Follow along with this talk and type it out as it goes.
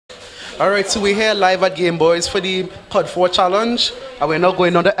Alright, so we're here live at Game Boys for the COD 4 challenge. And we're now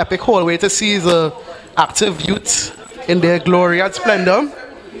going on the epic hallway to see the active youth in their glory and splendor.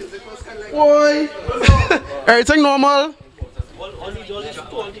 Boy! Everything normal?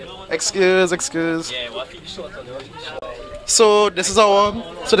 Excuse. So this is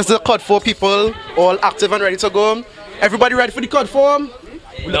the COD 4 people, all active and ready to go. Everybody ready for the COD 4? No.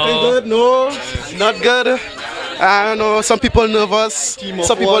 Looking good? No? Not good? I don't know, some people nervous,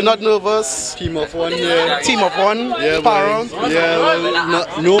 some people not nervous. Team of one, yeah. Team of one, Yeah, Paro.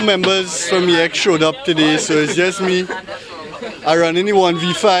 well, no members from EX showed up today, so it's just me. I run in the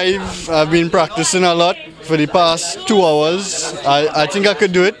 1v5. I've been practicing a lot for the past 2 hours. I think I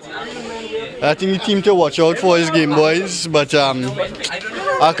could do it. I think the team to watch out for is Game Boys, but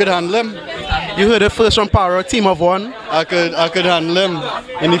I could handle them. You heard it first from Paro, team of one. I could handle them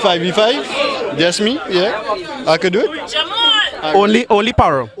in the 5v5. Just me, yeah. I could do it. Only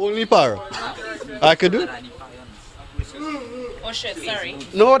Paro. Only Paro. I could do it. Oh shit, sorry.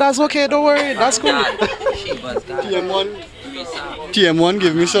 No, that's okay, don't worry, that's cool. TM1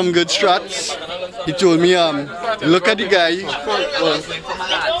 gave me some good strats. He told me, look at the guy,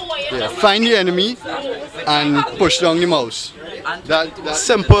 find the enemy, and push down the mouse. That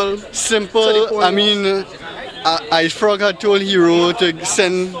Simple. I mean, Ice Frog had told Hero to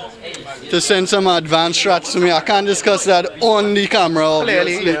send some advanced strats to me. I can't discuss that on the camera,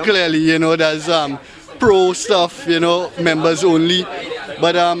 obviously. Clearly, you know, there's pro stuff, you know, members only.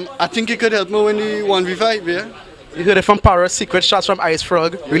 But I think it could help me win the 1v5, yeah. You heard it from Paro, secret shots from Ice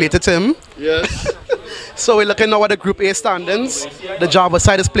Frog, related to him. Yes. So we're looking now at the Group A standings. The Java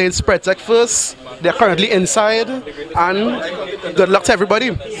side is playing Spread Tech first. They're currently inside. And good luck to everybody.